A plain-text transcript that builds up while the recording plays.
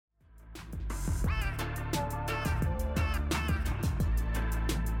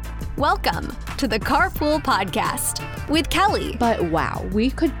Welcome to the Carpool Podcast with Kelly. But wow,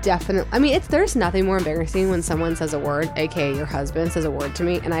 we could definitely, there's nothing more embarrassing when someone says a word, aka your husband says a word to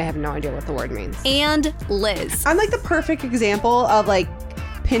me, and I have no idea what the word means. And Liz. I'm like the perfect example of like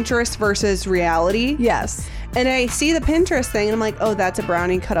Pinterest versus reality. Yes. And I see the Pinterest thing and I'm like, oh, that's a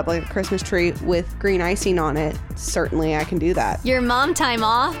brownie cut up like a Christmas tree with green icing on it. Certainly I can do that. Your mom time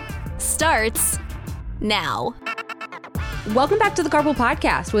off starts now. Welcome back to the Carpool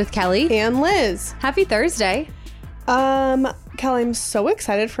Podcast with Kelly And Liz. Happy Thursday. Kelly, I'm so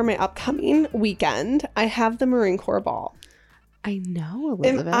excited for my upcoming weekend. I have the Marine Corps ball. I know,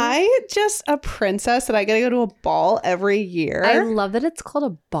 Elizabeth. Am I just a princess that I get to go to a ball every year? I love that it's called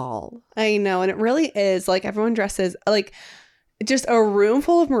a ball. I know, and it really is. Like, everyone dresses like just a room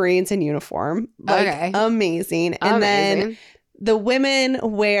full of Marines in uniform. Like, Okay. Amazing. And then the women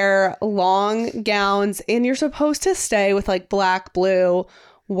wear long gowns, and you're supposed to stay with like black, blue,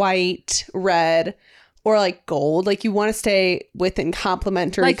 white, red, or like gold. Like, you want to stay within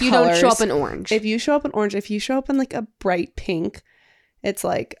complementary like you colors. don't show up in orange. If you show up in orange, if you show up in like a bright pink, it's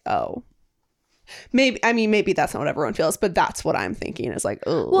like, oh. Maybe that's not what everyone feels, but that's what I'm thinking is like,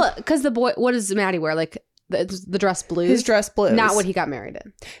 oh. Well, because the boy, what does Maddie wear? Like the dress blues? His dress blues. Not what he got married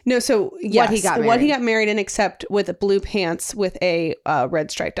in. No, so yes, what he got married in, except with blue pants with a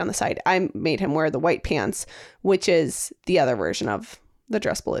red stripe down the side. I made him wear the white pants, which is the other version of the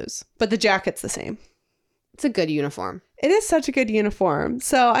dress blues, but the jacket's the same. It's a good uniform. It is such a good uniform.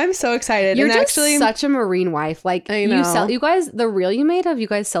 So I'm so excited. You're and just actually such a Marine wife. Like, I know. You guys, the reel you made of you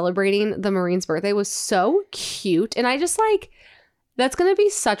guys celebrating the Marine's birthday was so cute. And I just like, that's going to be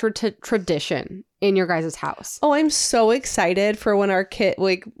such a tradition in your guys' house. Oh, I'm so excited for when our kid,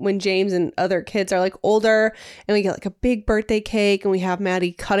 like when James and other kids are like older and we get like a big birthday cake and we have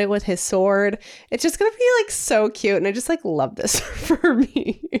Maddie cut it with his sword. It's just going to be like so cute. And I just like love this for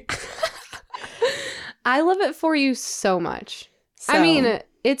me. I love it for you so much. So. I mean,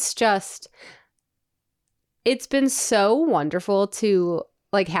 it's been so wonderful to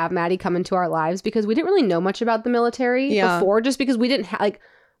like have Maddie come into our lives because we didn't really know much about the military before, just because we didn't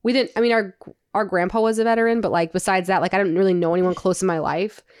our grandpa was a veteran, but like besides that, like I didn't really know anyone close in my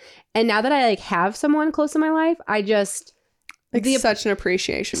life. And now that I like have someone close in my life, I just like such an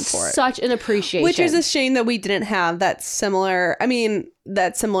appreciation for it. Such an appreciation. Which is a shame that we didn't have that similar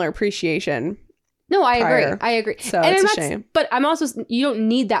appreciation. No, I prior. agree. So and it's a shame. But I'm also, you don't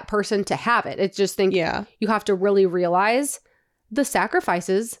need that person to have it. It's just you have to really realize the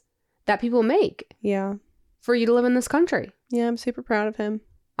sacrifices that people make. Yeah. For you to live in this country. Yeah, I'm super proud of him.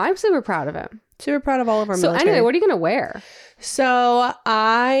 I'm super proud of him. Super proud of all of our military. So anyway, what are you going to wear? So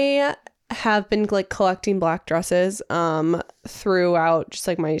I have been like collecting black dresses throughout just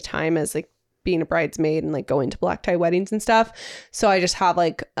like my time as like being a bridesmaid and like going to black tie weddings and stuff. So I just have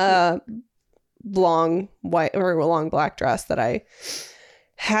like long white or long black dress that I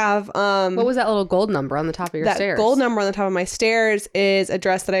have. What was that little gold number on the top of your stairs? That gold number on the top of my stairs is a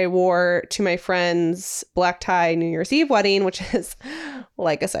dress that I wore to my friend's black tie New Year's Eve wedding, which is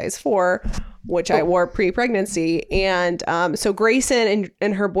like a size 4, which I wore pre-pregnancy. And so Grayson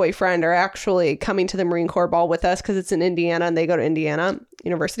and her boyfriend are actually coming to the Marine Corps ball with us because it's in Indiana and they go to Indiana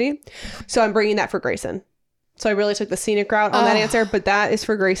University. So I'm bringing that for Grayson. So I really took the scenic route on that answer, but that is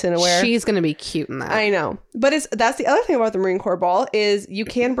for Grayson to wear. She's going to be cute in that. I know. But that's the other thing about the Marine Corps ball is you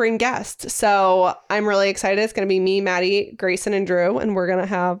can bring guests. So I'm really excited. It's going to be me, Maddie, Grayson, and Drew, and we're going to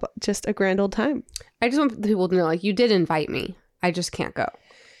have just a grand old time. I just want people to know, like, you did invite me. I just can't go.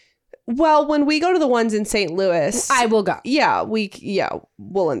 Well, when we go to the ones in St. Louis, I will go. Yeah,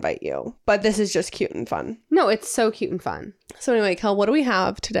 we'll invite you. But this is just cute and fun. No, it's so cute and fun. So anyway, Kel, what do we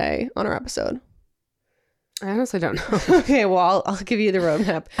have today on our episode? I honestly don't know. Okay, well, I'll give you the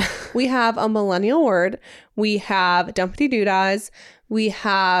roadmap. We have a millennial word. We have dumpty doodahs. We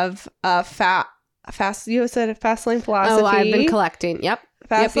have you said fast lane philosophy. Oh, I've been collecting. Yep.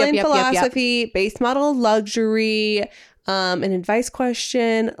 Fast lane philosophy, base model luxury, an advice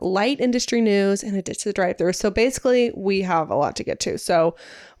question, light industry news, and a ditch to the drive-thru. So basically, we have a lot to get to. So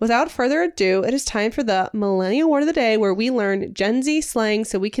without further ado, it is time for the millennial word of the day, where we learn Gen Z slang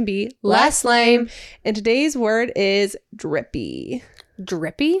so we can be less lame. And today's word is drippy.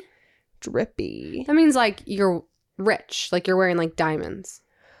 Drippy? Drippy. That means like you're rich, like you're wearing like diamonds.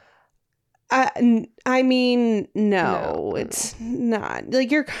 I mean, no, it's not.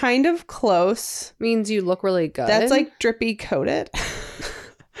 Like, you're kind of close. Means you look really good. That's like drippy coated.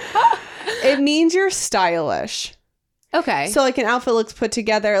 It means you're stylish. Okay. So like an outfit looks put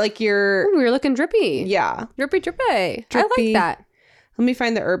together, like you're... Ooh, you're looking drippy. Yeah. Drippy. I like that. Let me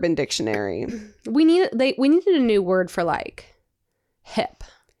find the Urban Dictionary. We needed a new word for like hip.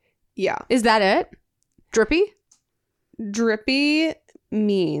 Yeah. Is that it? Drippy? Drippy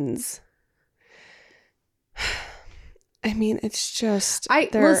means... I mean, it's just...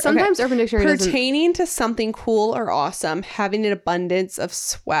 sometimes Urban Dictionary pertaining to something cool or awesome, having an abundance of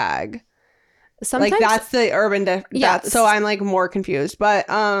swag. Sometimes, like, that's the Urban... so I'm, like, more confused. But,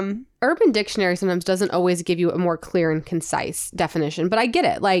 Urban Dictionary sometimes doesn't always give you a more clear and concise definition. But I get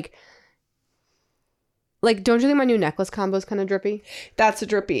it. Like, don't you think my new necklace combo is kind of drippy? That's a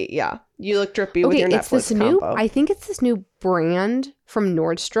drippy, yeah. You look drippy with your necklace combo. I think it's this new brand from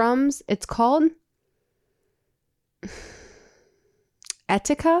Nordstrom's. It's called...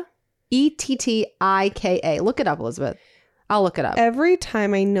 Etika? Ettika. Look it up, Elizabeth. I'll look it up. Every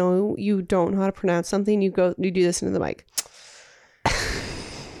time I know you don't know how to pronounce something, you do this into the mic.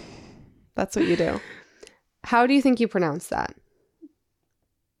 That's what you do. How do you think you pronounce that?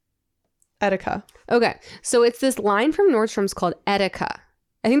 Etika. Okay. So it's this line from Nordstrom's called Etika.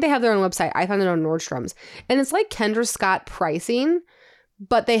 I think they have their own website. I found it on Nordstrom's. And it's like Kendra Scott pricing,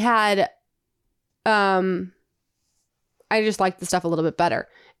 but they had... I just like the stuff a little bit better.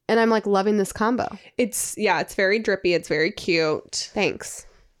 And I'm like loving this combo. It's very drippy. It's very cute. Thanks.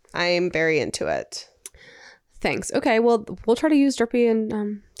 I am very into it. Thanks. Okay, well, we'll try to use drippy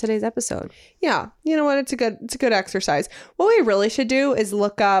in today's episode. Yeah. You know what? It's a good exercise. What we really should do is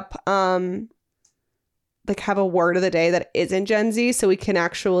look up have a word of the day that isn't Gen Z so we can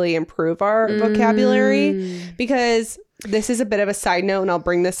actually improve our vocabulary, because this is a bit of a side note and I'll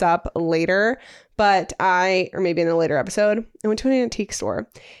bring this up later, but or maybe in a later episode, I went to an antique store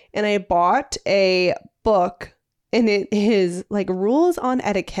and I bought a book, and it is like Rules on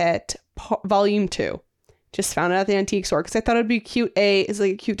Etiquette Volume 2. Just found it at the antique store because I thought it'd be cute. It's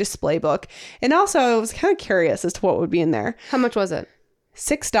like a cute display book. And also I was kind of curious as to what would be in there. How much was it?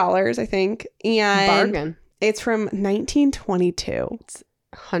 $6, I think. And bargain. It's from 1922. It's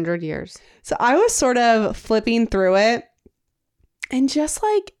 100 years. So I was sort of flipping through it, and just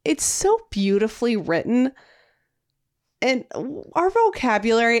like, it's so beautifully written. And our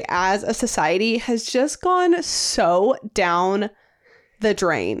vocabulary as a society has just gone so down the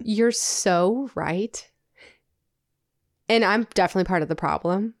drain. You're so right. And I'm definitely part of the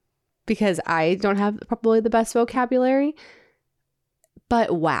problem because I don't have probably the best vocabulary.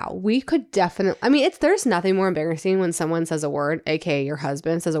 But wow, we could definitely... I mean, there's nothing more embarrassing when someone says a word, aka your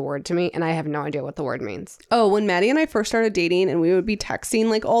husband says a word to me, and I have no idea what the word means. Oh, when Maddie and I first started dating and we would be texting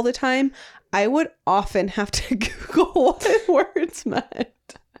like all the time, I would often have to Google what words meant.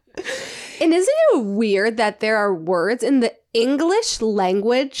 And isn't it weird that there are words in the English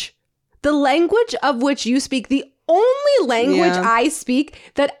language, the language of which you speak, the only language I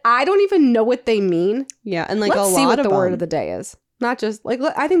speak, that I don't even know what they mean? Yeah, and like Let's a lot see what of the them. word of the day is. Not just like,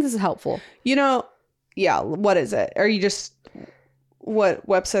 I think this is helpful. You know, yeah. What is it? Are you just, what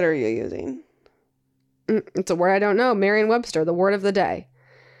website are you using? It's a word I don't know. Merriam-Webster, the word of the day.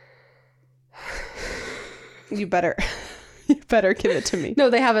 You better give it to me. No,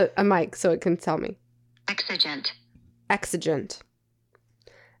 they have a mic so it can tell me. Exigent. Exigent.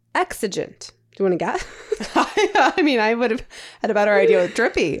 Exigent. Do you want to guess? I mean, I would have had a better idea with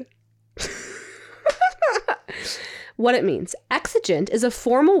drippy. What it means. Exigent is a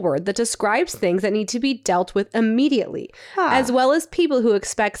formal word that describes things that need to be dealt with immediately, as well as people who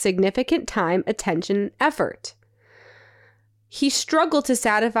expect significant time, attention, and effort. He struggled to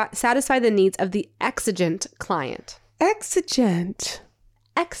satisfy the needs of the exigent client. Exigent.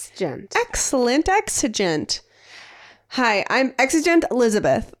 Exigent. Excellent exigent. Hi, I'm Exigent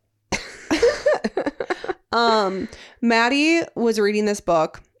Elizabeth. Maddie was reading this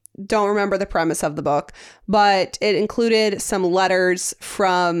book. Don't remember the premise of the book, but it included some letters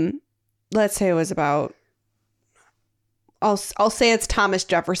from, let's say it was about, I'll say it's Thomas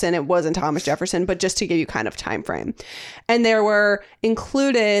Jefferson. It wasn't Thomas Jefferson, but just to give you kind of time frame. And there were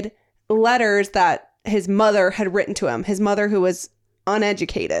included letters that his mother had written to him, his mother who was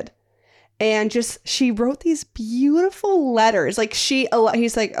uneducated. And just, she wrote these beautiful letters. Like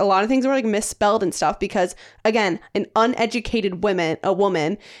he's like, a lot of things were like misspelled and stuff because, again, an uneducated a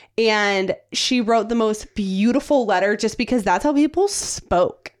woman. And she wrote the most beautiful letter just because that's how people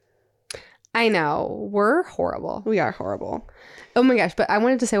spoke. I know. We're horrible. We are horrible. Oh my gosh. But I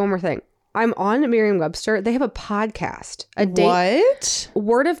wanted to say one more thing. I'm on Merriam-Webster. They have a podcast. What?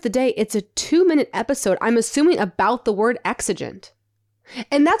 Word of the day. It's a 2-minute episode. I'm assuming about the word exigent.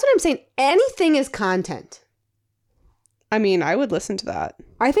 And that's what I'm saying. Anything is content. I mean, I would listen to that.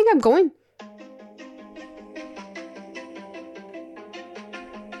 I think I'm going.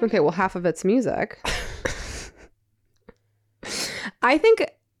 Okay, well, half of it's music. I think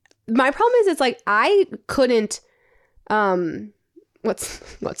my problem is it's like I couldn't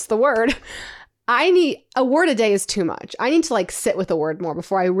what's the word? I need a word a day is too much. I need to like sit with a word more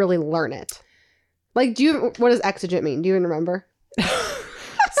before I really learn it. Like, what does exigent mean? Do you even remember?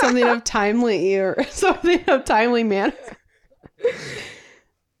 Something of timely or something of timely manner.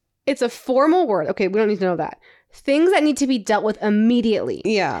 It's a formal word. Okay, we don't need to know that. Things that need to be dealt with immediately.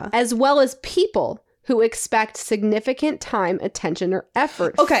 Yeah. As well as people who expect significant time, attention, or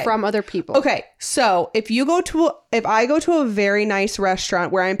effort from other people. Okay, so if I go to a very nice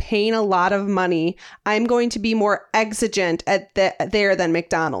restaurant where I'm paying a lot of money, I'm going to be more exigent there than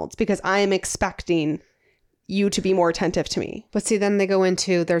McDonald's because I am expecting you to be more attentive to me. But see, then they go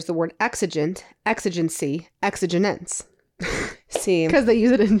into, there's the word exigent, exigency, exigenance. See. Because they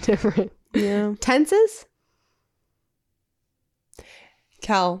use it in different tenses.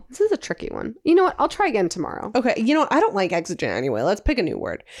 Cal. This is a tricky one. You know what? I'll try again tomorrow. Okay. You know, I don't like exigent anyway. Let's pick a new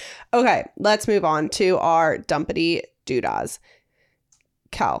word. Okay. Let's move on to our dumpity doodahs.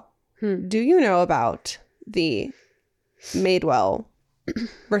 Cal, do you know about the Madewell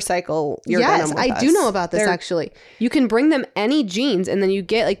recycle your denim with I us? do know about this actually. You can bring them any jeans and then you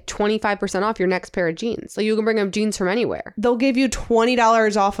get like 25% off your next pair of jeans. So you can bring them jeans from anywhere. They'll give you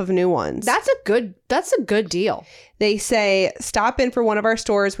 $20 off of new ones. That's a good deal. They say, stop in for one of our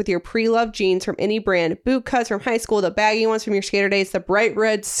stores with your pre-loved jeans from any brand, boot cuts from high school, the baggy ones from your skater days, the bright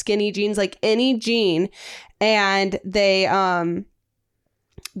red skinny jeans, like any jean. And they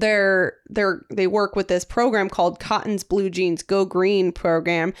work with this program called Cotton's Blue Jeans Go Green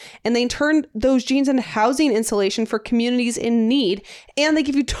program, and they turn those jeans into housing insulation for communities in need, and they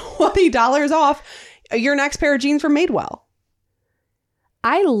give you $20 off your next pair of jeans from Madewell.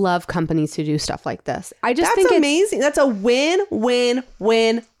 I love companies who do stuff like this. That's amazing. That's a win, win,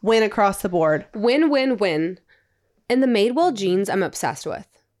 win, win across the board. Win, win, win. And the Madewell jeans, I'm obsessed with.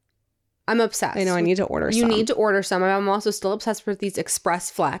 I'm obsessed. I know. I need to order some. You need to order some. I'm also still obsessed with these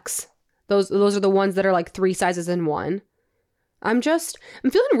Express Flex. Those are the ones that are like 3 sizes in one. I'm feeling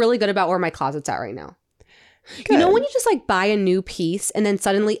really good about where my closet's at right now. Good. You know when you just like buy a new piece and then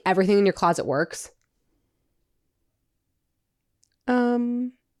suddenly everything in your closet works?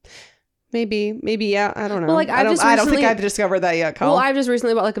 Maybe, yeah. I don't know. Well, like I don't think I've discovered that yet, Cole. Well, I've just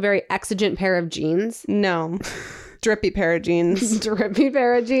recently bought like a very exigent pair of jeans. No. Drippy pair of jeans. Drippy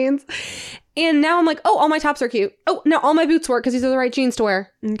pair of jeans. And now I'm like, oh, all my tops are cute. Oh, now all my boots work because these are the right jeans to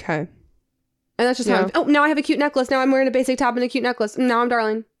wear. Okay. And that's just how now I have a cute necklace. Now I'm wearing a basic top and a cute necklace. And now I'm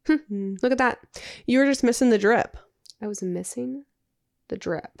darling. Look at that. You were just missing the drip. I was missing the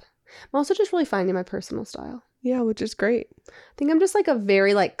drip. I'm also just really finding my personal style. Yeah, which is great. I think I'm just like a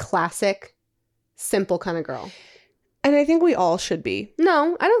very like classic, simple kind of girl. And I think we all should be.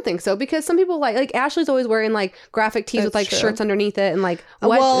 No, I don't think so, because some people like Ashley's always wearing like graphic tees with like shirts underneath it and like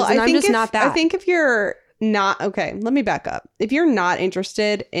wedges, and I'm just not that. I think if you're not, okay, let me back up. If you're not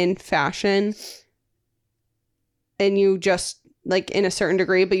interested in fashion and you just like in a certain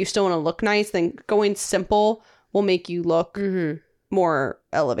degree, but you still want to look nice, then going simple will make you look more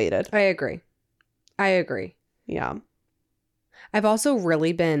elevated. I agree. Yeah. I've also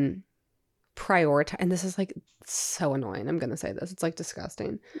really been prioritizing, and this is like so annoying. I'm going to say this. It's like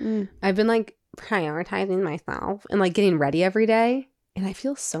disgusting. I've been like prioritizing myself and like getting ready every day, and I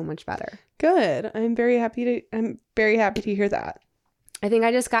feel so much better. Good. I'm very happy to hear that. I think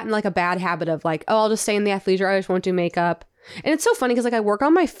I just got in like a bad habit of like, oh, I'll just stay in the athleisure. I just won't do makeup. And it's so funny because like I work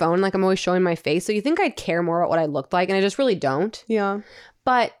on my phone, like I'm always showing my face. So you think I'd care more about what I looked like, and I just really don't. Yeah.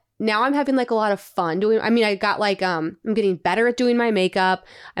 But now I'm having like a lot of fun doing, I mean, I got like, I'm getting better at doing my makeup.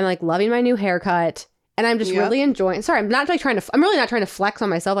 I'm like loving my new haircut, and I'm just really enjoying, I'm really not trying to flex on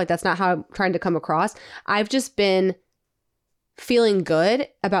myself. Like that's not how I'm trying to come across. I've just been feeling good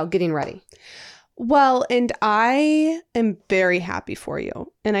about getting ready. Well, and I am very happy for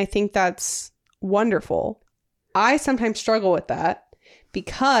you. And I think that's wonderful. I sometimes struggle with that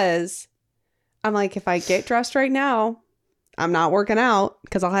because I'm like, if I get dressed right now, I'm not working out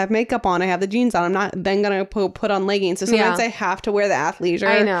because I'll have makeup on. I have the jeans on. I'm not then going to put on leggings. So sometimes I have to wear the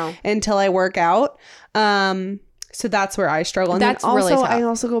athleisure until I work out. So that's where I struggle. And that's then also, really tough. I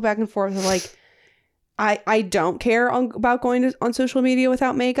also go back and forth with like, I don't care about going on social media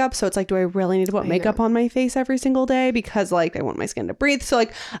without makeup. So it's like, do I really need to put makeup on my face every single day? Because like, I want my skin to breathe. So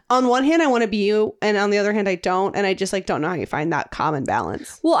like on one hand, I want to be you. And on the other hand, I don't. And I just like, don't know how you find that common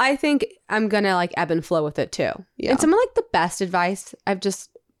balance. Well, I think I'm going to like ebb and flow with it too. Yeah. And some of like the best advice I've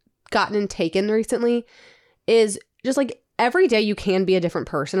just gotten and taken recently is just like every day you can be a different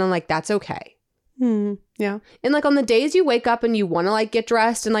person. And like, that's okay. Yeah. And like on the days you wake up and you want to like get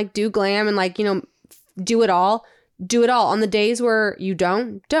dressed and like do glam and like, you know, do it all. On the days where you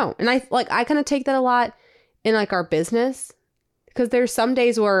don't. And I kind of take that a lot in like our business. Because there's some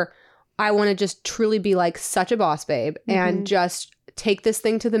days where I want to just truly be like such a boss babe and just take this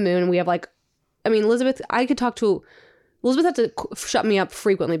thing to the moon. We have like, I mean, Elizabeth had to shut me up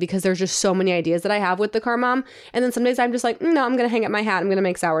frequently because there's just so many ideas that I have with the car mom. And then some days I'm just like, no, I'm going to hang up my hat. I'm going to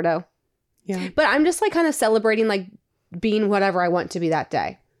make sourdough. Yeah. But I'm just like kind of celebrating like being whatever I want to be that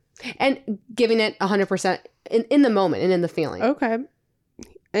day and giving it 100% in the moment and in the feeling. Okay.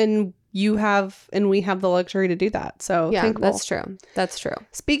 And we have the luxury to do that. So yeah, thankful. That's true.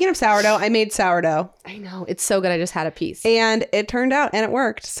 Speaking of sourdough, I made sourdough. I know. It's so good. I just had a piece. And it turned out and it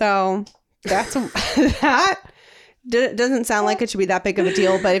worked. So that's that doesn't sound like it should be that big of a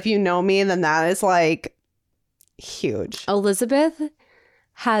deal. But if you know me, then that is like huge. Elizabeth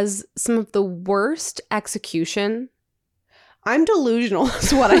has some of the worst execution. I'm delusional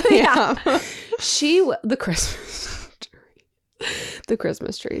is what I am. The Christmas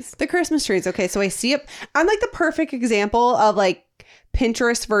trees. The Christmas trees. Okay, so I see it. I'm like the perfect example of like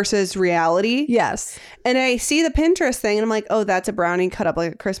Pinterest versus reality. Yes. And I see the Pinterest thing and I'm like, oh, that's a brownie cut up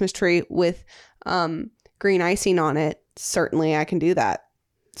like a Christmas tree with green icing on it. Certainly I can do that.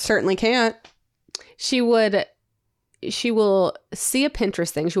 Certainly can't. She will see a Pinterest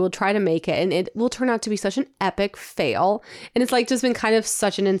thing. She will try to make it and it will turn out to be such an epic fail. And it's like just been kind of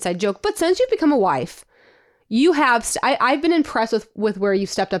such an inside joke. But since you've become a wife, you have, I've been impressed with where you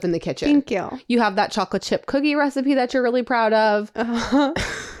stepped up in the kitchen. Thank you. You have that chocolate chip cookie recipe that you're really proud of. Uh-huh.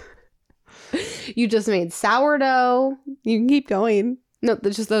 You just made sourdough. You can keep going. No,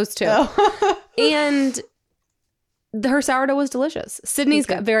 just those two. Oh. And her sourdough was delicious. Sydney's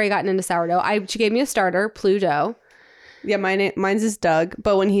gotten into sourdough. She gave me a starter, Pluto. Yeah, mine's is Doug.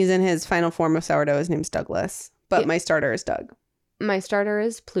 But when he's in his final form of sourdough, his name's Douglas. But my starter is Doug. My starter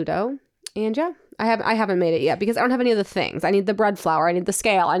is Pluto. And yeah, I haven't made it yet because I don't have any of the things. I need the bread flour. I need the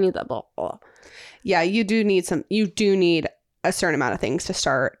scale. I need the blah, blah. Yeah, you do need a certain amount of things to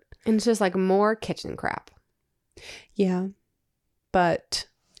start. And it's just like more kitchen crap. Yeah. But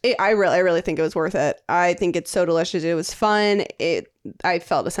I really think it was worth it. I think it's so delicious. It was fun. I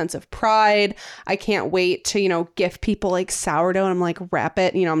felt a sense of pride. I can't wait to, gift people like sourdough and I'm like, wrap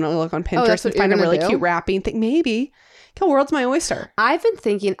it. I'm going to look on Pinterest and find a really cute wrapping thing. Maybe. The world's my oyster. I've been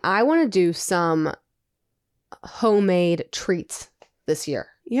thinking I want to do some homemade treats this year.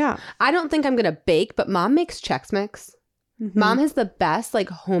 Yeah. I don't think I'm going to bake, but Mom makes Chex Mix. Mm-hmm. Mom has the best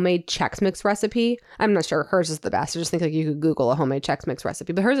homemade Chex Mix recipe. I'm not sure hers is the best. I just think you could Google a homemade Chex Mix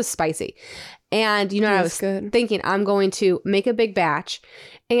recipe, but hers is spicy. And I was thinking I'm going to make a big batch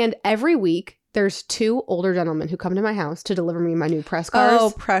and every week there's 2 older gentlemen who come to my house to deliver me my new press cars.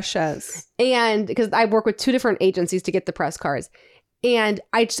 Oh, precious. And because I work with 2 different agencies to get the press cars. And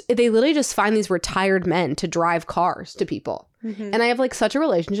they literally just find these retired men to drive cars to people. Mm-hmm. And I have such a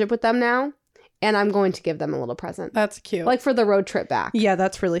relationship with them now. And I'm going to give them a little present. That's cute. For the road trip back. Yeah,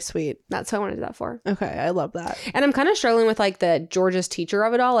 that's really sweet. That's what I want to do that for. Okay, I love that. And I'm kind of struggling with the George's teacher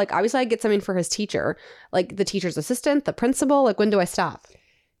of it all. Obviously I get something for his teacher. The teacher's assistant, the principal. When do I stop?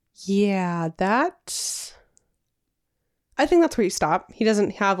 Yeah, I think that's where you stop. He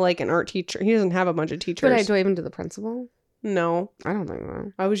doesn't have an art teacher. He doesn't have a bunch of teachers. But do I even do the principal? No. I don't think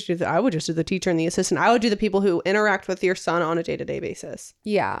so. I would just do the teacher and the assistant. I would do the people who interact with your son on a day-to-day basis.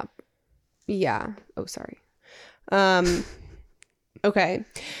 Yeah. Yeah. Oh, sorry. Okay.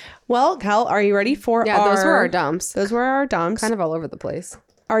 Well, Cal, are you ready for those were our dumps. Those were our dumps. Kind of all over the place.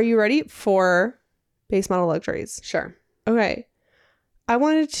 Are you ready for base model luxuries? Sure. Okay. I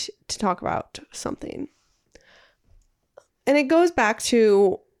wanted to talk about something. And it goes back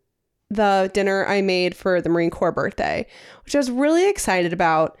to the dinner I made for the Marine Corps birthday, which I was really excited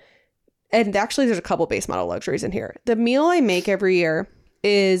about. And actually, there's a couple base model luxuries in here. The meal I make every year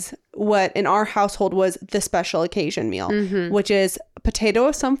is what in our household was the special occasion meal, which is potato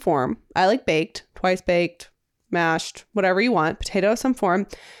of some form. I like baked, twice baked, mashed, whatever you want. Potato of some form,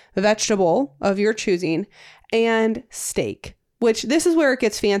 vegetable of your choosing, and steak. Which this is where it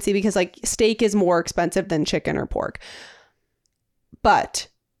gets fancy because steak is more expensive than chicken or pork. But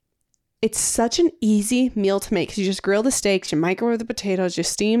it's such an easy meal to make because you just grill the steaks, you microwave the potatoes, you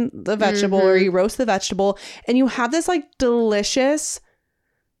steam the vegetable or you roast the vegetable, and you have this delicious,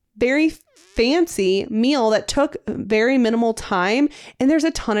 very fancy meal that took very minimal time. And there's a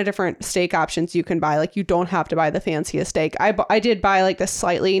ton of different steak options you can buy. You don't have to buy the fanciest steak. I did buy the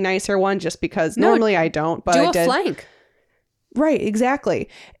slightly nicer one just because normally I don't, but I did. Flank. Right, exactly.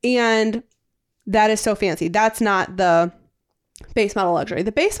 And that is so fancy. That's not the base model luxury.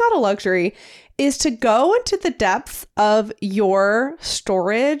 The base model luxury is to go into the depths of your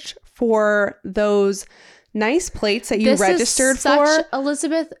storage for those nice plates that you registered for.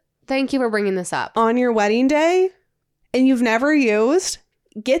 Elizabeth, thank you for bringing this up. On your wedding day and you've never used,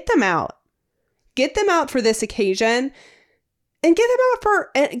 get them out. Get them out for this occasion. And get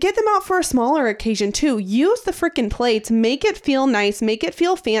them out for a smaller occasion too. Use the freaking plates. Make it feel nice. Make it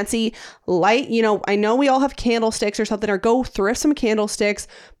feel fancy. Light, I know we all have candlesticks or something, or go thrift some candlesticks.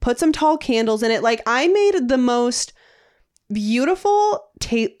 Put some tall candles in it. Like, I made the most beautiful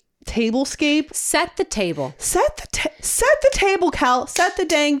tablescape. Set the table. Set the table, Cal. Set the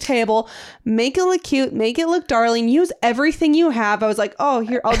dang table. Make it look cute. Make it look darling. Use everything you have. I was like, oh,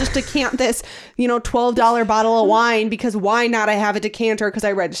 here, I'll just decant this, $12 bottle of wine, because why not? I have a decanter because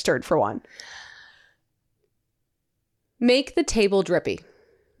I registered for one. Make the table drippy.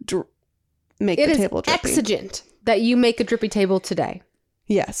 Make the table drippy. It is exigent that you make a drippy table today.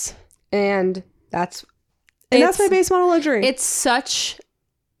 Yes. And that's my base model luxury.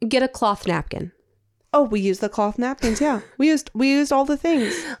 Get a cloth napkin. Oh, we used the cloth napkins. Yeah. We used all the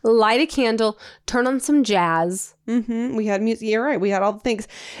things. Light a candle, turn on some jazz. Mm-hmm. We had music. You're right. We had all the things.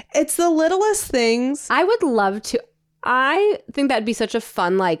 It's the littlest things. I would love to. I think that'd be such a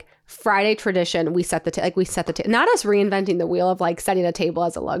fun, Friday tradition. We set the table. Not us reinventing the wheel of setting a table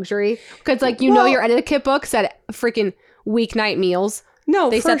as a luxury. Because your etiquette book said freaking weeknight meals.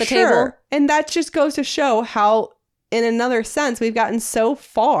 No, they set the table. And that just goes to show how, in another sense, we've gotten so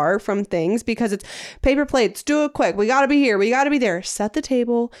far from things because it's paper plates. Do it quick. We got to be here. We got to be there. Set the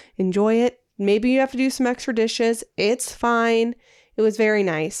table. Enjoy it. Maybe you have to do some extra dishes. It's fine. It was very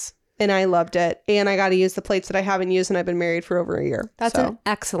nice. And I loved it. And I got to use the plates that I haven't used, and I've been married for over a year. That's an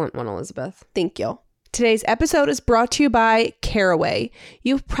excellent one, Elizabeth. Thank you. Today's episode is brought to you by Caraway.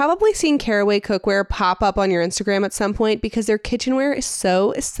 You've probably seen Caraway cookware pop up on your Instagram at some point because their kitchenware is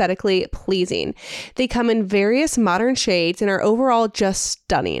so aesthetically pleasing. They come in various modern shades and are overall just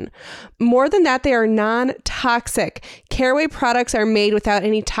stunning. More than that, they are non-toxic. Caraway products are made without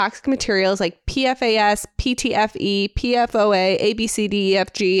any toxic materials like PFAS, PTFE, PFOA,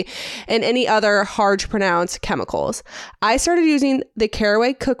 ABCDEFG, and any other hard to pronounce chemicals. I started using the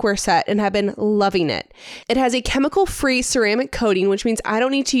Caraway cookware set and have been loving it. It has a chemical-free ceramic coating, which means I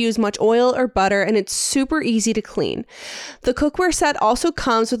don't need to use much oil or butter, and it's super easy to clean. The cookware set also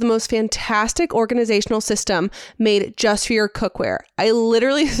comes with the most fantastic organizational system made just for your cookware. I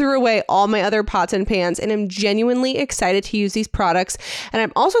literally threw away all my other pots and pans and am genuinely excited to use these products. And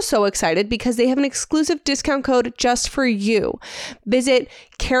I'm also so excited because they have an exclusive discount code just for you. Visit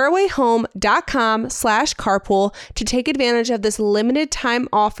carawayhome.com/carpool to take advantage of this limited time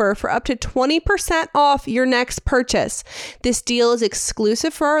offer for up to 20% off your next purchase. This deal is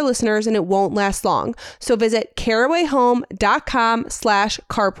exclusive for our listeners and it won't last long. So visit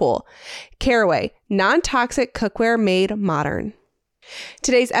carawayhome.com/carpool. Caraway, non-toxic cookware made modern.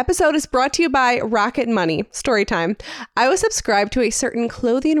 Today's episode is brought to you by Rocket Money. Story time. I was subscribed to a certain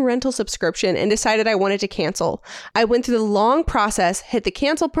clothing rental subscription and decided I wanted to cancel. I went through the long process, hit the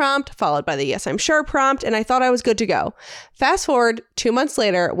cancel prompt, followed by the yes, I'm sure prompt, and I thought I was good to go. Fast forward 2 months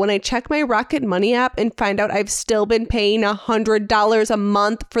later, when I check my Rocket Money app and find out I've still been paying $100 a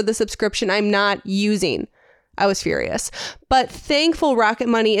month for the subscription I'm not using. I was furious, but thankful Rocket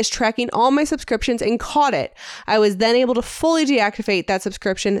Money is tracking all my subscriptions and caught it. I was then able to fully deactivate that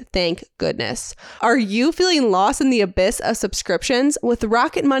subscription. Thank goodness. Are you feeling lost in the abyss of subscriptions? With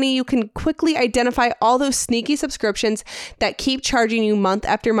Rocket Money, you can quickly identify all those sneaky subscriptions that keep charging you month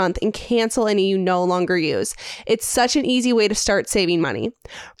after month and cancel any you no longer use. It's such an easy way to start saving money.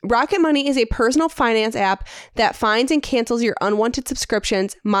 Rocket Money is a personal finance app that finds and cancels your unwanted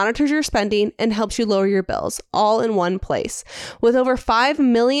subscriptions, monitors your spending, and helps you lower your bills, all in one place. With over 5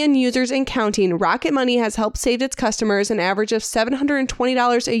 million users and counting, Rocket Money has helped save its customers an average of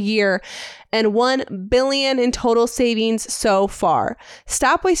 $720 a year and $1 billion in total savings so far.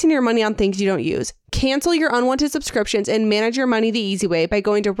 Stop wasting your money on things you don't use. Cancel your unwanted subscriptions and manage your money the easy way by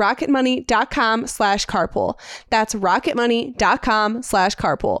going to rocketmoney.com/carpool. That's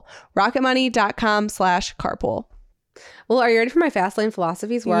rocketmoney.com/carpool. rocketmoney.com/carpool. Well, are you ready for my fast lane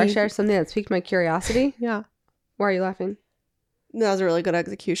philosophies where I share something that piqued my curiosity? Yeah. Why are you laughing? That was a really good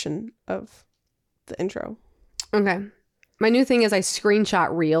execution of the intro. Okay. My new thing is I screenshot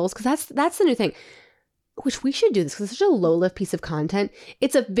reels because that's the new thing. Which we should do this because it's such a low-lift piece of content.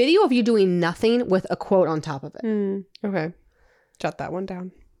 It's a video of you doing nothing with a quote on top of it. Okay. Jot that one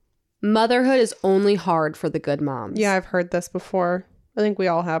down. Motherhood is only hard for the good moms. Yeah, I've heard this before. I think we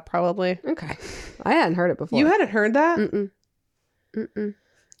all have probably. Okay. I hadn't heard it before. You hadn't heard that?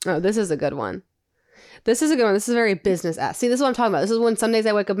 Oh, this is a good one. This is a good one. This is very business-esque. See, this is what I'm talking about. This is when some days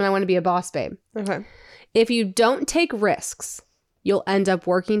I wake up and I want to be a boss babe. Okay. If you don't take risks, you'll end up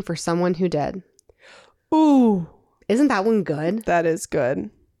working for someone who did. Ooh. Isn't that one good? That is good.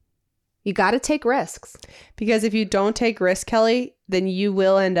 You got to take risks. Because if you don't take risks, Kelly, then you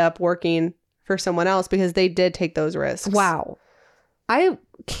will end up working for someone else because they did take those risks. Wow. I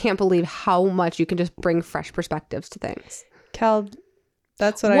can't believe how much you can just bring fresh perspectives to things. Kel,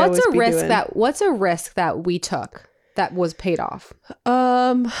 that's what I always be doing. What's a risk that we took that was paid off?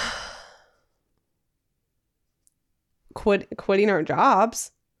 Quitting our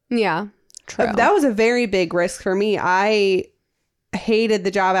jobs. Yeah, true. That was a very big risk for me. I hated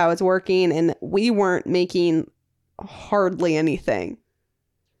the job I was working, and we weren't making hardly anything.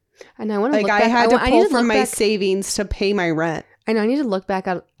 And I want to like I had to pull from my savings to pay my rent. I know. I need to look back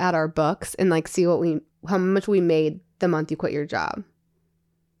at our books and like see how much we made the month you quit your job.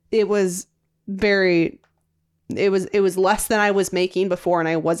 It was it was less than I was making before, and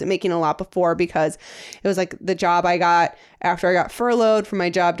I wasn't making a lot before because it was like the job I got after I got furloughed from my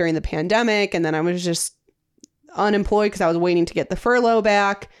job during the pandemic, and then I was just unemployed because I was waiting to get the furlough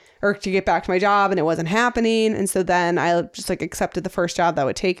back or to get back to my job, and it wasn't happening. And so then I just like accepted the first job that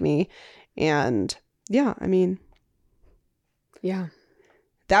would take me. And yeah, I mean, yeah,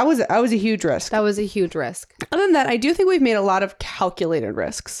 that was a huge risk. That was a huge risk. Other than that, I do think we've made a lot of calculated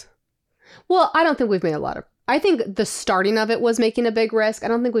risks. Well, I don't think we've made a lot of, I think the starting of it was making a big risk. I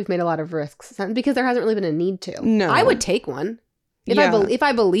don't think we've made a lot of risks because there hasn't really been a need to. No. I would take one. If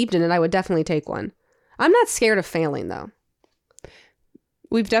I believed in it, I would definitely take one. I'm not scared of failing though.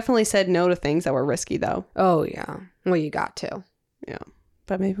 We've definitely said no to things that were risky though. Oh yeah. Well, you got to. Yeah.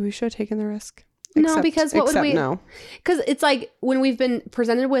 But maybe we should have taken the risk. No, because what would we? No. Because it's like when we've been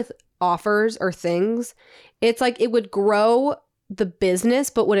presented with offers or things, it's like it would grow the business,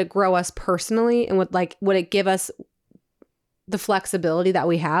 but would it grow us personally, and would it give us the flexibility that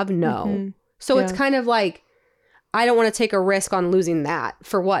we have? No. Mm-hmm. So it's kind of like, I don't want to take a risk on losing that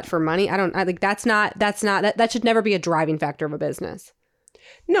for what? For money? I think that should never be a driving factor of a business.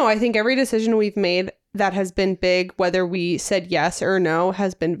 No, I think every decision we've made that has been big, whether we said yes or no,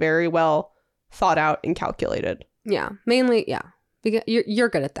 has been very well thought out and calculated. Yeah, mainly, yeah. Because you're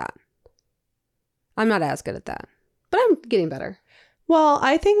good at that. I'm not as good at that, but I'm getting better. Well,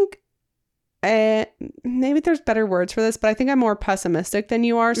 I think maybe there's better words for this, but I think I'm more pessimistic than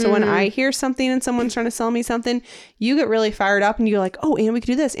you are. So when I hear something and someone's trying to sell me something, you get really fired up and you're like, oh, and we could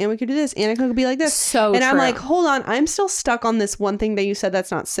do this, and we could do this, and it could be like this. So and true. I'm like, hold on, I'm still stuck on this one thing that you said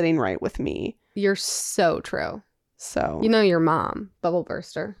that's not sitting right with me. You're so true. So you know your mom, bubble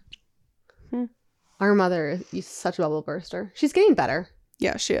burster. Our mother is such a bubble burster. She's getting better.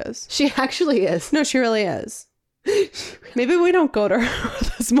 Yeah, she is. She actually is. No, she really is. Maybe we don't go to her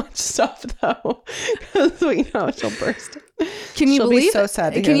with as much stuff though, because we know she'll burst. She'll be so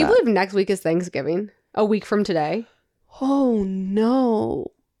sad to hear Can you that. believe next week is Thanksgiving? A week from today. Oh no,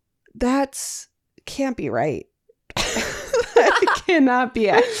 that's can't be right. That cannot be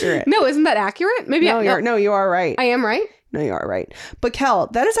accurate. No, isn't that accurate? Maybe you are right. I am right. No, you are right. But Kel,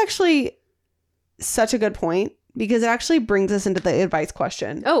 that is actually such a good point because it actually brings us into the advice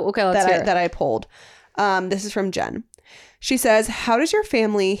question. Oh, okay. Let's hear it. That I pulled. This is from Jen. She says, how does your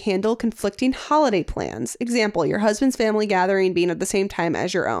family handle conflicting holiday plans? Example, your husband's family gathering being at the same time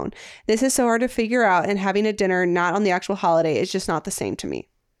as your own. This is so hard to figure out, and having a dinner not on the actual holiday is just not the same to me.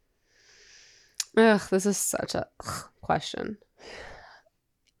 Ugh, this is such a question.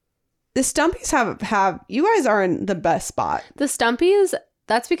 The Stumpies have you guys are in the best spot. The Stumpies,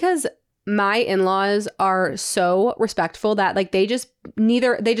 that's because my in-laws are so respectful that like they just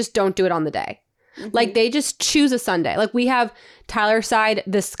don't do it on the day. Like they just choose a Sunday. Like we have Tyler's side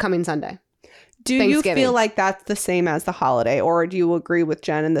this coming Sunday. Do you feel like that's the same as the holiday, or do you agree with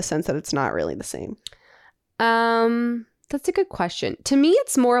Jen in the sense that it's not really the same? That's a good question. To me,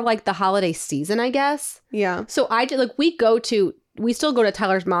 it's more of like the holiday season, I guess. Yeah. So I did like we still go to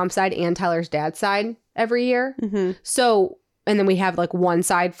Tyler's mom's side and Tyler's dad's side every year. Mm-hmm. So and then we have like one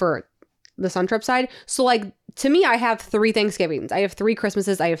side for the Suntrip side. So like to me, I have 3 Thanksgivings. I have 3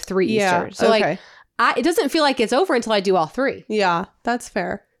 Christmases. I have 3 Easters. So like it doesn't feel like it's over until I do all 3. Yeah, that's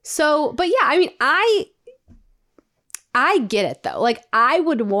fair. So, but yeah, I mean, I get it though. Like I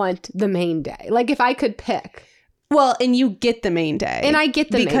would want the main day. Like if I could pick. Well, and you get the main day. And I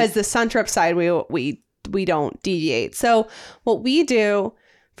get the because the Suntrip side we don't deviate. So what we do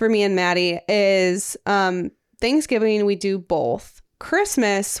for me and Maddie is Thanksgiving we do both.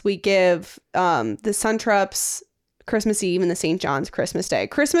 Christmas, we give the Suntrips Christmas Eve and the St. John's Christmas Day.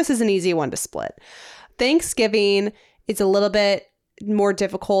 Christmas is an easy one to split. Thanksgiving is a little bit more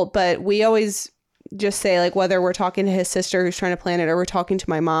difficult, but we always just say like whether we're talking to his sister who's trying to plan it or we're talking to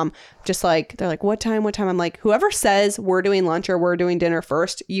my mom, just like they're like, what time? I'm like, whoever says we're doing lunch or we're doing dinner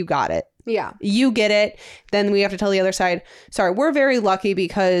first, you got it. Yeah. You get it. Then we have to tell the other side, sorry, we're very lucky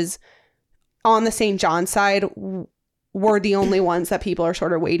because on the St. John side, we're the only ones that people are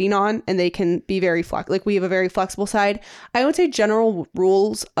sort of waiting on, and they can be very like we have a very flexible side. I would say general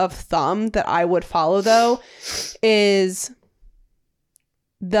rules of thumb that I would follow though is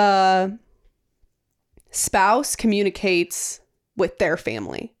the spouse communicates with their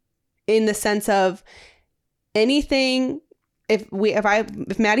family in the sense of anything.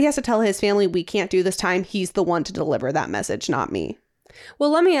 If Maddie has to tell his family we can't do this time, he's the one to deliver that message, not me. Well,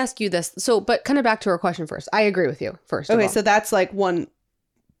 let me ask you this. So, but kind of back to our question first. I agree with you first. Okay, so that's like one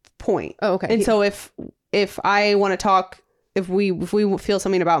point. Oh, okay. And so if I want to talk, if we feel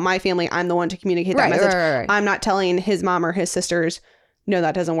something about my family, I'm the one to communicate that message. Right. I'm not telling his mom or his sisters, no,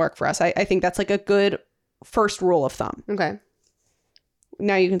 that doesn't work for us. I think that's like a good first rule of thumb. Okay.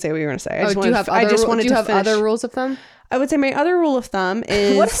 Now you can say what you're going to say. Do you have other rules of thumb? I would say my other rule of thumb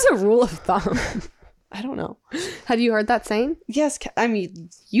is... What is a rule of thumb? I don't know. Have you heard that saying? Yes, I'm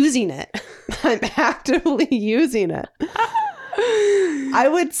using it. I'm actively using it. I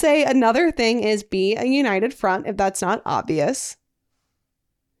would say another thing is be a united front, if that's not obvious,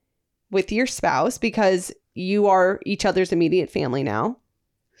 with your spouse, because you are each other's immediate family now.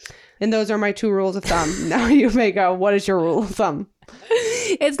 And those are my 2 rules of thumb. Now you may go, what is your rule of thumb?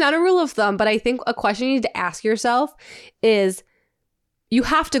 It's not a rule of thumb, but I think a question you need to ask yourself is you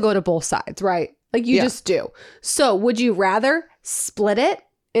have to go to both sides, right? Like you just do. So would you rather split it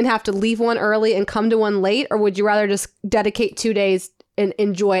and have to leave one early and come to one late? Or would you rather just dedicate 2 days and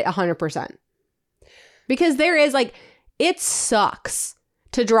enjoy it 100%? Because there is like, it sucks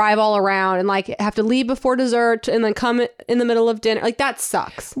to drive all around and like have to leave before dessert and then come in the middle of dinner. Like that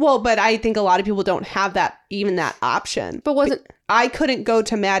sucks. Well, but I think a lot of people don't have that option. But I couldn't go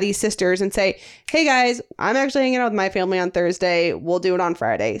to Maddie's sisters and say, hey guys, I'm actually hanging out with my family on Thursday. We'll do it on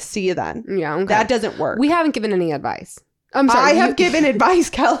Friday. See you then. Yeah. Okay. That doesn't work. We haven't given any advice. I'm sorry. I have given advice,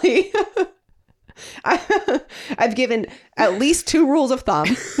 Kelly. I've given at least 2 rules of thumb.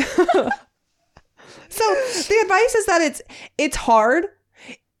 So the advice is that it's hard.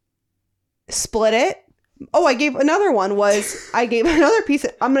 Split it. Oh, I gave another one I gave another piece.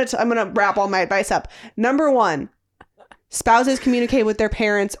 I'm going to wrap all my advice up. Number 1, spouses communicate with their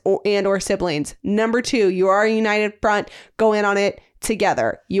parents or siblings. Number 2, you are a united front. Go in on it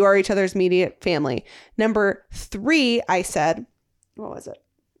together. You are each other's immediate family. Number 3, I said, what was it?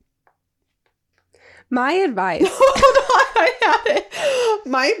 My advice. Hold on, I had it.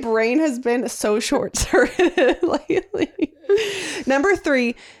 My brain has been so short-circuited lately. Number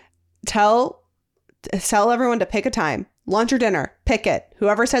 3, tell everyone to pick a time. Lunch or dinner, pick it.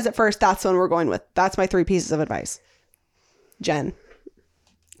 Whoever says it first, that's the one we're going with. That's my 3 pieces of advice. Jen.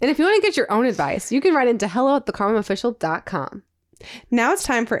 And if you want to get your own advice, you can write into hello@thecarmofficial.com. Now it's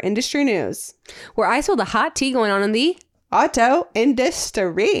time for industry news, where I spill the hot tea going on in the auto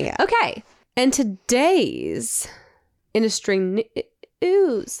industry. Okay. And today's industry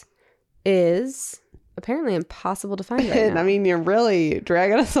news is apparently impossible to find right now. I mean, you're really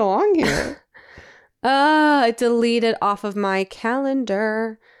dragging us along here. I deleted off of my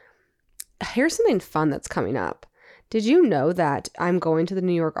calendar. Here's something fun that's coming up. Did you know that I'm going to the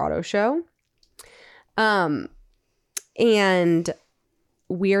New York Auto Show? And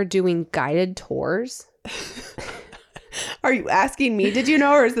we are doing guided tours. Are you asking me, did you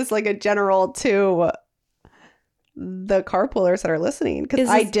know, or is this like a general to the carpoolers that are listening? Because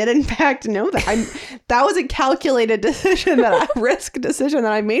I did in fact know that. That was a calculated decision, risk decision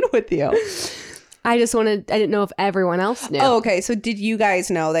that I made with you. I didn't know if everyone else knew. Oh, okay. So did you guys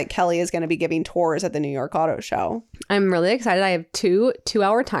know that Kelly is going to be giving tours at the New York Auto Show? I'm really excited. I have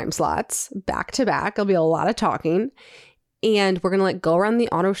 2-hour time slots back to back. It'll be a lot of talking. And we're going to like go around the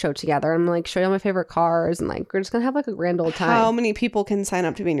auto show together and like show you all my favorite cars. And like, we're just going to have like a grand old time. How many people can sign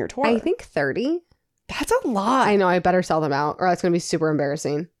up to be in your tour? I think 30. That's a lot. I know. I better sell them out or that's going to be super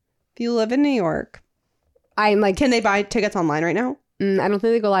embarrassing. If you live in New York, I'm like, can they buy tickets online right now? I don't think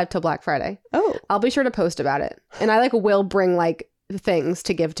they go live till Black Friday. Oh, I'll be sure to post about it. And I like will bring like things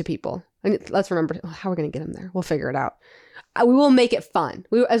to give to people. And let's remember how we're going to get them there. We'll figure it out. We will make it fun.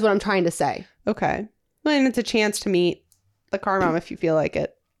 Is what I'm trying to say. Okay. Well, and it's a chance to meet the car mom if you feel like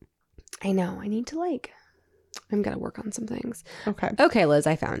it. I know. I need to I'm going to work on some things. Okay. Okay, Liz,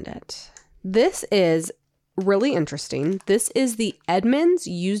 I found it. This is really interesting. This is the Edmunds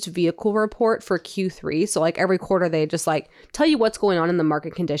used vehicle report for Q3. So like every quarter, they just like tell you what's going on in the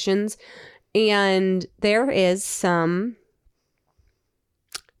market conditions. And there is some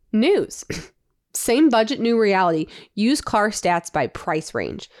news. Same budget, new reality. Used car stats by price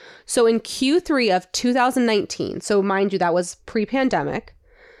range. So in Q3 of 2019, so mind you, that was pre-pandemic,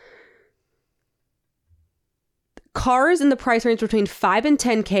 Cars in the price range between 5 and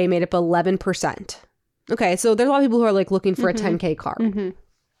 10K made up 11%. Okay, so there's a lot of people who are like looking for a 10K car.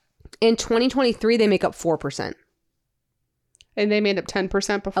 In 2023, they make up 4%. And they made up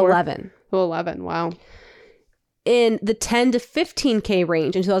 10% before? 11. Oh, 11. Wow. In the 10 to 15K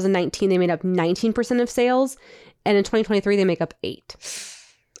range in 2019, they made up 19% of sales. And in 2023, they make up 8%.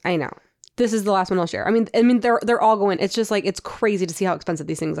 I know. This is the last one I'll share. I mean, they're all going. It's just like, it's crazy to see how expensive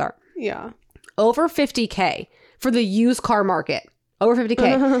these things are. Yeah. Over 50K for the used car market. Over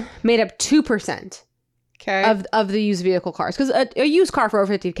 50K made up 2%. Okay. Of the used vehicle cars. Because a used car for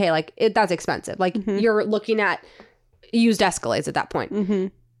over 50K, like, that's expensive. Like, you're looking at used Escalades at that point.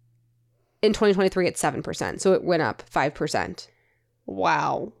 In 2023, it's 7%. So it went up 5%.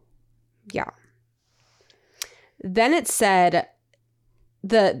 Wow. Yeah. Then it said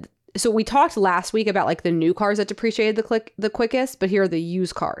so we talked last week about like the new cars that depreciated the quickest, but here are the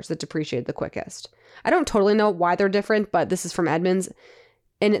used cars that depreciated the quickest. I don't totally know why they're different, but this is from Edmunds.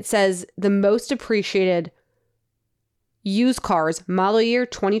 And it says the most depreciated used cars model year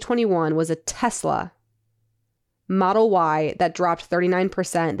 2021 was a Tesla Model Y that dropped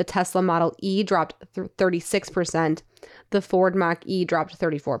 39%. The Tesla Model E dropped 36%. The Ford Mach-E dropped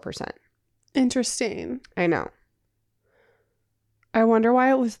 34%. Interesting. I know. I wonder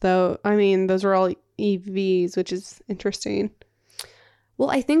why it was though. I mean, those were all EVs, which is interesting. Well,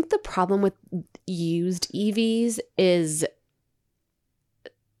 I think the problem with used EVs is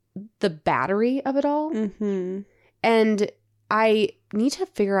the battery of it all. And I need to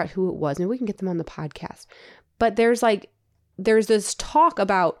figure out who it was. Maybe we can get them on the podcast. But there's this talk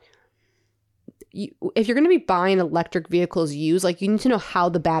about if you're going to be buying electric vehicles used, like you need to know how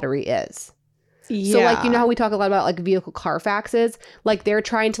the battery is. Yeah. So like, you know how we talk a lot about like vehicle Carfaxes? Like they're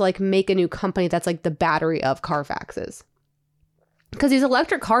trying to like make a new company that's like the battery of Carfaxes. Because these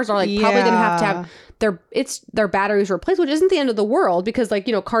electric cars are like probably going to have their batteries replaced, which isn't the end of the world because like,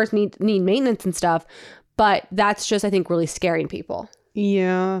 you know, cars need maintenance and stuff. But that's just, I think, really scaring people.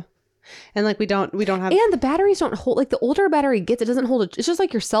 Yeah. And like we don't have. And the batteries don't hold, like the older a battery gets, it doesn't hold it. It's just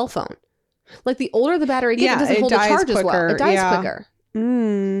like your cell phone. Like the older the battery gets, it doesn't hold the charge as well. It dies quicker.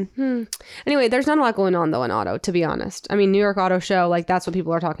 Anyway, there's not a lot going on though in auto, to be honest. I mean, New York Auto Show, like that's what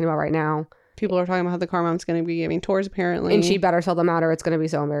people are talking about right now. People are talking about how the car mom's going to be giving tours apparently. And she better sell them out or it's going to be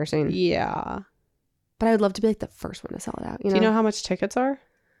so embarrassing. Yeah. But I would love to be like the first one to sell it out. Do you know how much tickets are?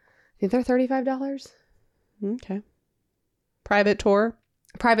 I think they're $35. Okay. Private tour.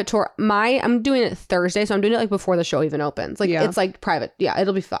 I'm doing it Thursday, so I'm doing it like before the show even opens. Like it's like private. Yeah,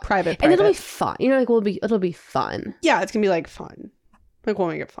 it'll be fun. Private. And it'll be fun. You know, like it'll be fun. Yeah, it's gonna be like fun. Like we'll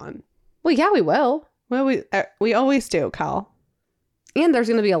make it fun. Well, yeah, we will. Well, we always do, Cal. And there's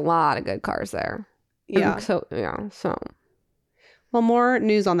gonna be a lot of good cars there. Yeah. So. Well, more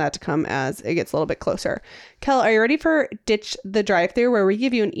news on that to come as it gets a little bit closer. Kel, are you ready for Ditch the Drive-Thru, where we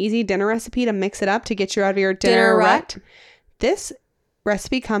give you an easy dinner recipe to mix it up to get you out of your dinner rut? This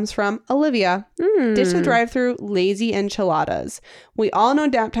recipe comes from Olivia. Ditch the Drive-Thru lazy enchiladas. We all know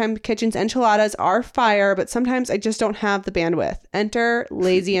Downtime Kitchen's enchiladas are fire, but sometimes I just don't have the bandwidth. Enter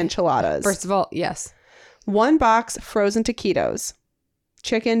lazy enchiladas. First of all, yes. 1 box frozen taquitos.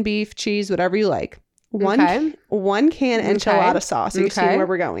 Chicken, beef, cheese, whatever you like. One can enchilada sauce. You see where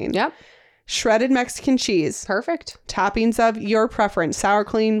we're going. Yep. Shredded Mexican cheese. Perfect. Toppings of your preference. Sour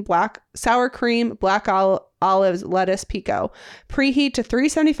cream, black olives, lettuce, pico. Preheat to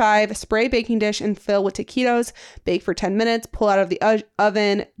 375. Spray baking dish and fill with taquitos. Bake for 10 minutes. Pull out of the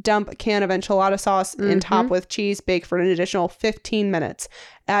oven. Dump a can of enchilada sauce and top with cheese. Bake for an additional 15 minutes.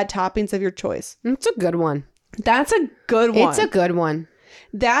 Add toppings of your choice. It's a good one. That's a good one. It's a good one.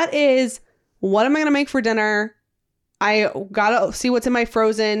 That is... What am I going to make for dinner? I got to see what's in my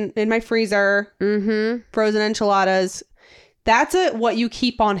freezer. Frozen enchiladas. That's what you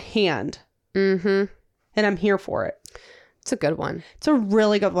keep on hand. And I'm here for it. It's a good one. It's a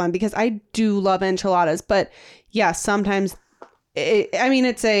really good one because I do love enchiladas. But yeah, sometimes,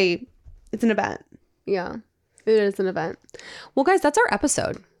 it's an event. Yeah, it is an event. Well, guys, that's our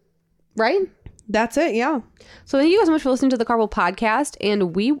episode, right? That's it, yeah. So thank you guys so much for listening to the Carpool Podcast.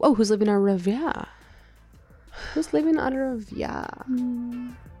 And who's leaving our review? Who's leaving our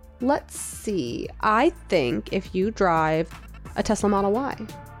review? Let's see. I think if you drive a Tesla Model Y.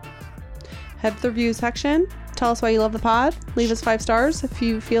 Head to the review section. Tell us why you love the pod. Leave us 5 stars if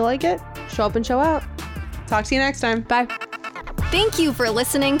you feel like it. Show up and show out. Talk to you next time. Bye. Thank you for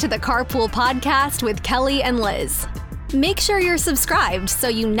listening to the Carpool Podcast with Kelly and Liz. Make sure you're subscribed so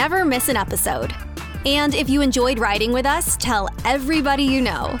you never miss an episode. And if you enjoyed riding with us, tell everybody you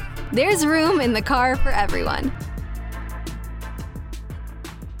know. There's room in the car for everyone.